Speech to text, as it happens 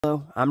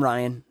Hello, I'm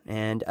Ryan,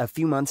 and a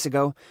few months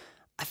ago,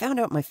 I found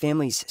out my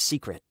family's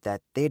secret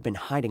that they had been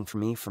hiding from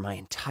me for my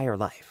entire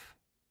life.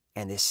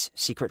 And this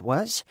secret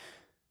was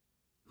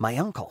my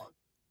uncle.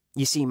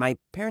 You see, my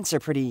parents are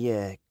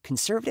pretty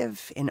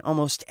conservative in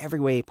almost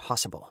every way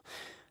possible.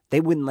 They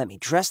wouldn't let me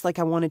dress like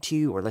I wanted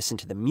to or listen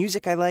to the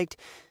music I liked,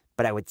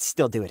 but I would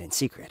still do it in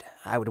secret.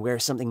 I would wear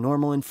something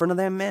normal in front of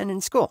them and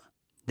in school.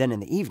 Then in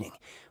the evening,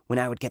 when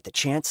I would get the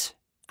chance,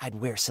 I'd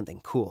wear something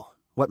cool,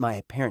 what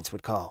my parents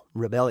would call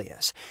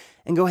rebellious,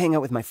 and go hang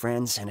out with my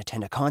friends and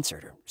attend a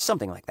concert or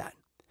something like that.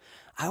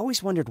 I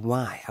always wondered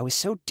why I was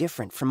so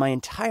different from my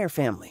entire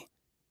family.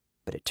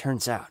 But it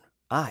turns out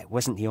I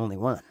wasn't the only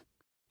one.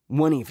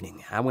 One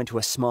evening, I went to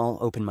a small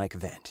open mic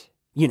event.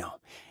 You know,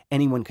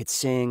 anyone could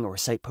sing or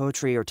recite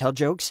poetry or tell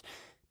jokes.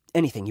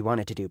 Anything you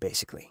wanted to do,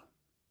 basically.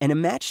 And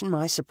imagine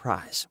my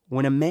surprise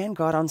when a man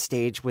got on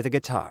stage with a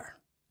guitar.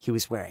 He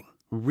was wearing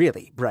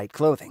really bright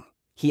clothing.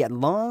 He had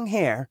long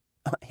hair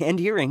and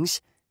earrings,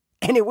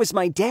 and it was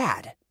my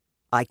dad.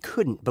 I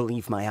couldn't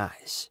believe my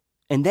eyes.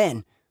 And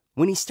then,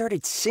 when he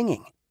started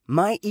singing,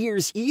 my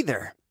ears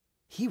either.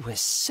 He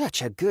was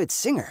such a good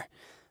singer,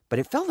 but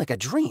it felt like a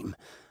dream.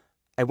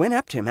 I went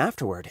up to him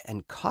afterward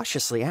and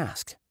cautiously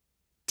asked,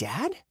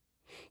 "Dad?"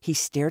 He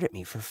stared at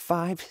me for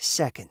 5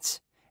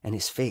 seconds, and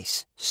his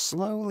face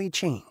slowly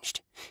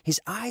changed. His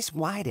eyes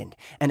widened,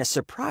 and a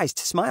surprised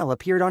smile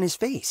appeared on his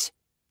face.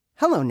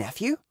 "Hello,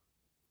 nephew."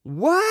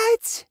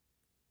 "What?"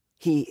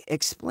 He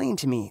explained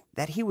to me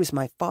that he was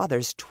my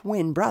father's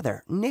twin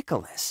brother,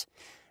 Nicholas,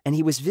 and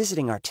he was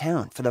visiting our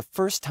town for the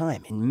first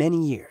time in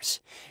many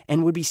years,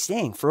 and would be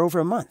staying for over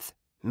a month,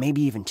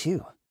 maybe even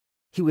 2.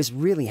 He was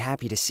really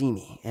happy to see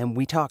me, and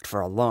we talked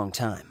for a long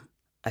time.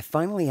 I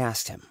finally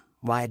asked him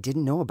why I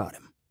didn't know about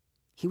him.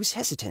 He was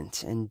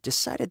hesitant and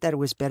decided that it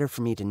was better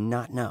for me to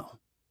not know.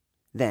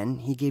 Then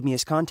he gave me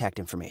his contact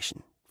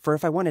information for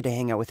if I wanted to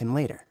hang out with him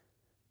later.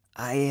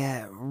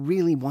 I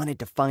really wanted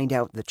to find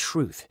out the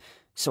truth,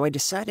 so I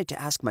decided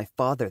to ask my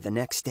father the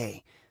next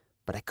day,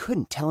 but I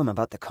couldn't tell him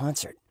about the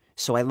concert,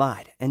 so I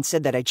lied and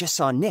said that I just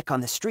saw Nick on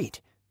the street.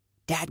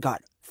 Dad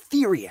got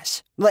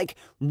furious, like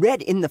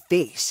red in the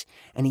face,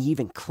 and he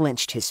even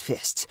clenched his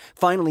fists,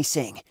 finally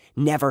saying,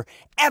 "Never,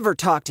 ever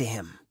talk to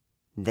him."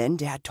 Then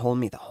Dad told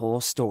me the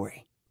whole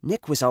story.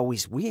 Nick was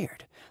always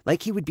weird,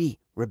 like he would be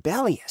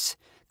rebellious,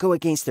 go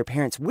against their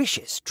parents'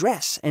 wishes,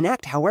 dress, and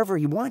act however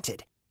he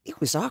wanted.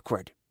 It was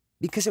awkward,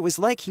 because it was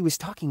like he was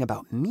talking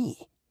about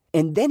me.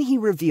 And then he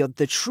revealed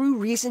the true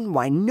reason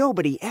why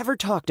nobody ever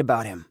talked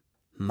about him.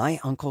 My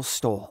uncle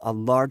stole a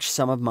large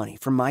sum of money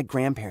from my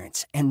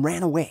grandparents and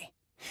ran away,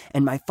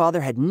 and my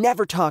father had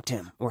never talked to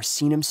him or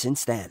seen him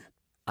since then.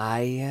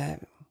 I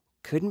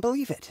couldn't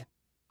believe it.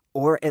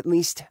 Or at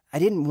least, I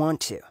didn't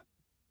want to.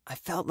 I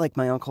felt like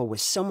my uncle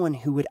was someone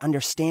who would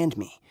understand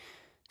me,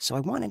 so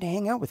I wanted to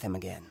hang out with him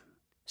again.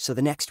 So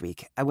the next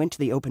week, I went to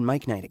the open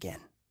mic night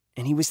again,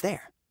 and he was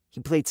there. He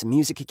played some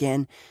music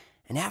again,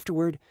 and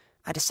afterward,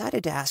 I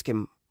decided to ask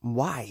him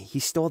why he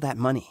stole that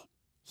money.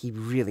 He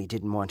really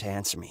didn't want to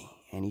answer me,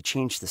 and he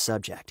changed the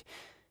subject.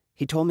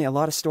 He told me a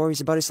lot of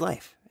stories about his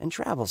life and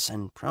travels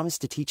and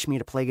promised to teach me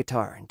to play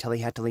guitar until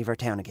he had to leave our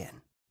town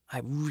again.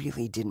 I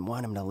really didn't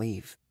want him to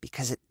leave,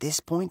 because at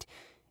this point,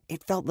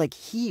 it felt like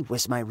he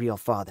was my real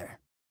father.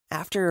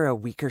 After a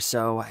week or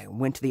so, I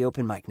went to the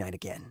open mic night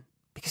again,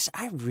 because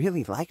I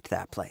really liked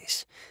that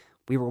place.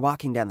 We were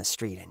walking down the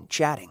street and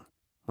chatting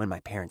when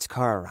my parents'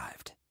 car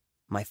arrived.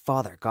 My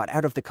father got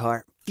out of the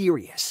car,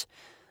 furious.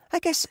 I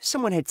guess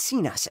someone had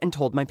seen us and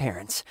told my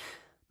parents.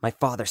 My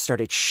father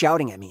started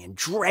shouting at me and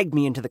dragged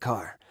me into the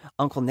car.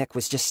 Uncle Nick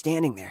was just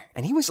standing there,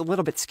 and he was a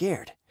little bit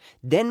scared.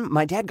 Then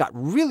my dad got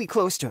really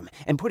close to him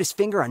and put his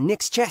finger on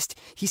Nick's chest.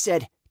 He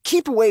said,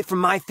 "Keep away from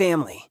my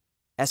family."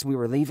 As we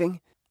were leaving,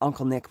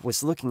 Uncle Nick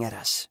was looking at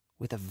us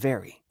with a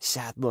very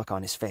sad look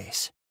on his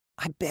face.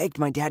 I begged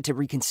my dad to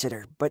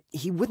reconsider, but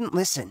he wouldn't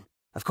listen.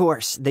 Of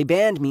course, they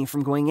banned me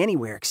from going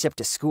anywhere except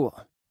to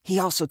school. He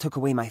also took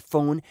away my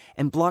phone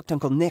and blocked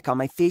Uncle Nick on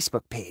my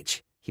Facebook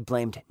page. He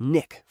blamed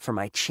Nick for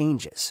my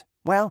changes.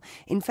 Well,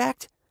 in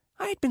fact,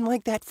 I had been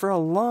like that for a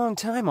long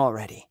time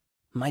already.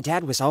 My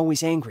dad was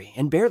always angry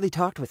and barely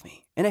talked with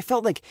me, and I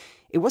felt like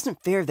it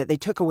wasn't fair that they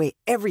took away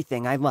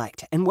everything I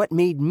liked and what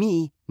made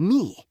me,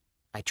 me.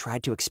 I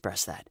tried to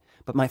express that,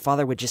 but my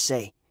father would just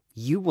say,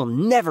 "You will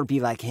never be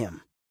like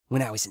him."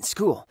 When I was in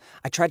school,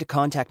 I tried to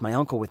contact my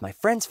uncle with my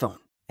friend's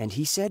phone, and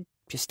he said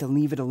just to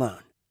leave it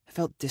alone. I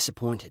felt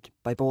disappointed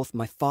by both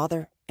my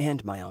father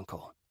and my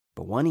uncle.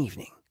 But one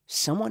evening,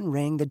 someone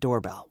rang the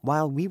doorbell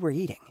while we were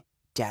eating.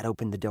 Dad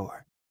opened the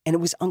door, and it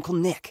was Uncle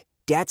Nick.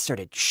 Dad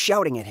started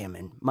shouting at him,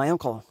 and my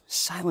uncle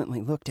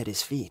silently looked at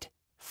his feet.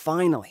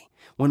 Finally,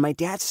 when my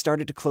dad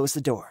started to close the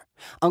door,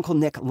 Uncle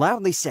Nick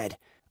loudly said,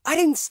 "I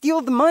didn't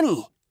steal the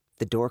money."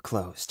 The door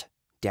closed.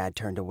 Dad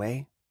turned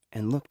away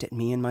and looked at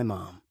me and my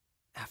mom.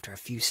 After a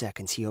few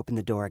seconds, he opened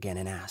the door again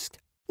and asked,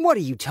 "What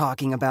are you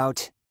talking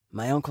about?"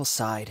 My uncle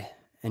sighed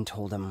and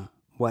told him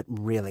what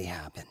really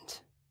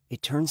happened.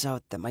 It turns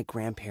out that my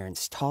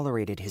grandparents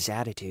tolerated his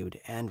attitude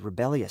and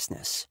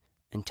rebelliousness,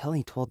 until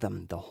he told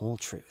them the whole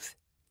truth.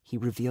 He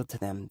revealed to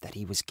them that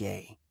he was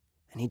gay,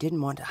 and he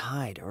didn't want to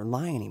hide or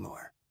lie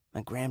anymore.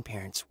 My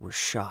grandparents were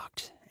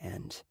shocked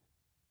and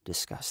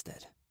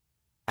disgusted.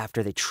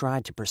 After they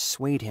tried to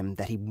persuade him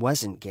that he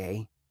wasn't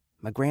gay,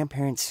 my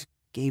grandparents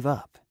gave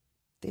up.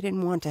 They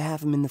didn't want to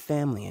have him in the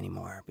family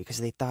anymore because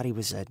they thought he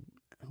was a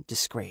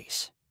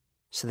disgrace.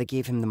 So they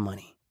gave him the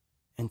money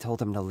and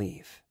told him to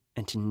leave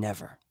and to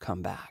never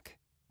come back.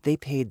 They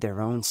paid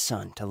their own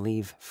son to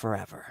leave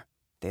forever.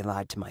 They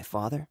lied to my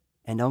father,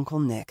 and Uncle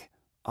Nick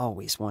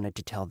always wanted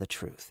to tell the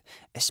truth,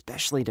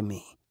 especially to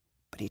me.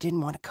 But he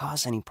didn't want to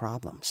cause any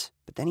problems.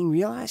 But then he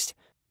realized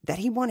that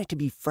he wanted to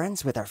be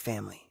friends with our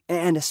family,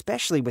 and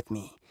especially with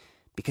me,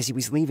 because he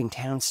was leaving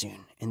town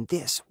soon, and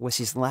this was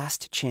his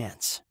last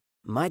chance.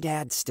 My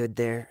dad stood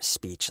there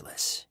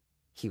speechless.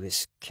 He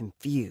was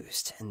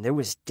confused, and there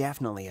was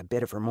definitely a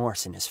bit of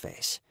remorse in his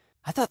face.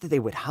 I thought that they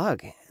would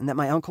hug, and that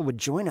my uncle would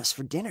join us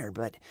for dinner,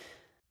 but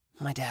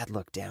my dad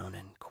looked down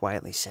and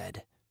quietly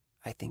said,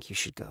 "I think you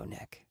should go,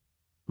 Nick."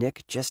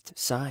 Nick just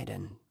sighed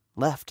and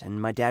left,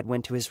 and my dad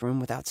went to his room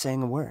without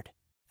saying a word.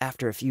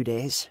 After a few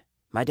days,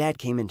 my dad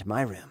came into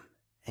my room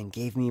and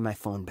gave me my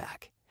phone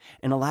back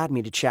and allowed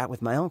me to chat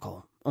with my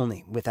uncle,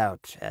 only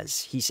without,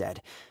 as he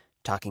said,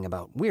 talking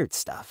about weird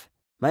stuff.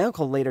 My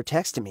uncle later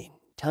texted me,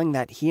 telling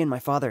that he and my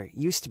father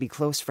used to be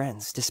close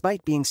friends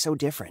despite being so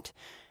different,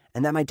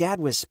 and that my dad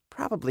was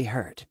probably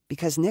hurt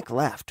because Nick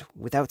left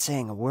without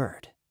saying a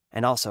word,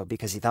 and also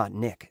because he thought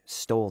Nick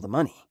stole the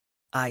money.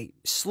 I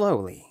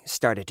slowly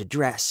started to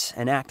dress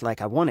and act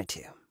like I wanted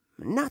to.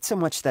 Not so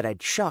much that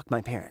I'd shock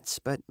my parents,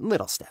 but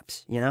little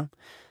steps, you know?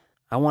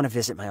 I want to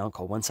visit my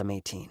uncle once I'm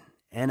 18,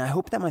 and I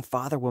hope that my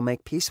father will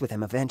make peace with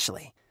him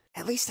eventually.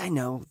 At least I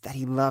know that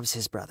he loves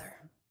his brother,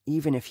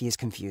 even if he is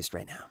confused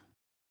right now.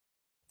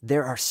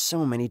 There are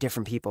so many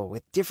different people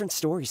with different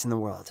stories in the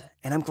world,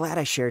 and I'm glad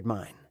I shared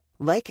mine.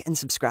 Like and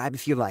subscribe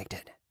if you liked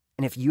it.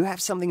 And if you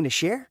have something to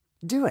share,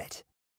 do it.